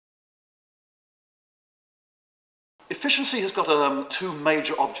Efficiency has got two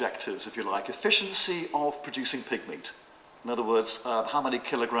major objectives, if you like. Efficiency of producing pig meat. In other words, how many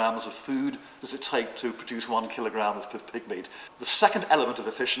kilograms of food does it take to produce 1 kilogram of pig meat? The second element of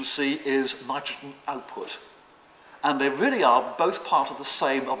efficiency is nitrogen output. And they really are both part of the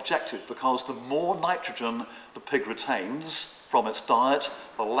same objective, because the more nitrogen the pig retains from its diet,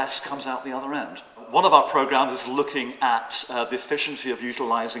 the less comes out the other end. One of our programs is looking at the efficiency of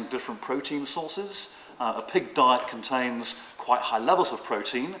utilizing different protein sources. A pig diet contains quite high levels of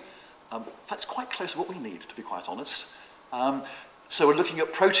protein. In fact, it's quite close to what we need, to be quite honest. So we're looking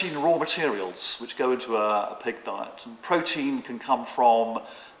at protein raw materials which go into a pig diet. And protein can come from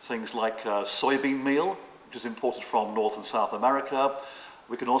things like soybean meal, which is imported from North and South America.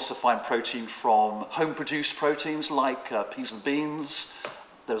 We can also find protein from home-produced proteins like peas and beans.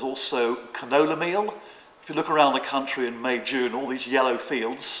 There's also canola meal. If you look around the country in May, June, all these yellow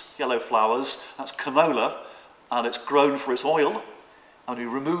fields, yellow flowers, that's canola, and it's grown for its oil. And when you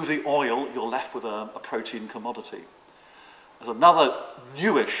remove the oil, you're left with a protein commodity. There's another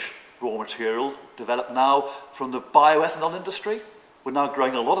newish raw material developed now from the bioethanol industry. We're now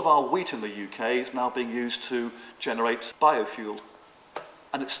growing a lot of our wheat in the UK. It's now being used to generate biofuel.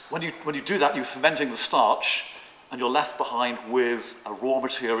 And it's, when you do that, you're fermenting the starch, and you're left behind with a raw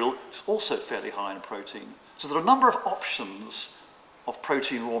material that's also fairly high in protein. So there are a number of options of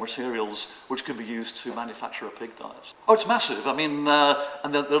protein raw materials which can be used to manufacture a pig diet. Oh, it's massive. I mean,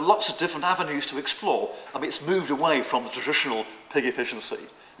 and there are lots of different avenues to explore. I mean, it's moved away from the traditional pig efficiency.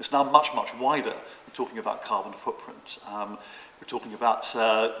 It's now much, much wider. We're talking about carbon footprint. We're talking about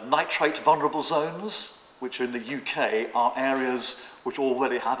nitrate vulnerable zones, which in the UK are areas which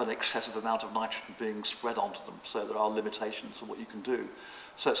already have an excessive amount of nitrogen being spread onto them. So there are limitations on what you can do.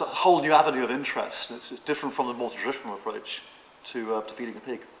 So it's a whole new avenue of interest. It's different from the more traditional approach to feeding a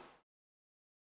pig.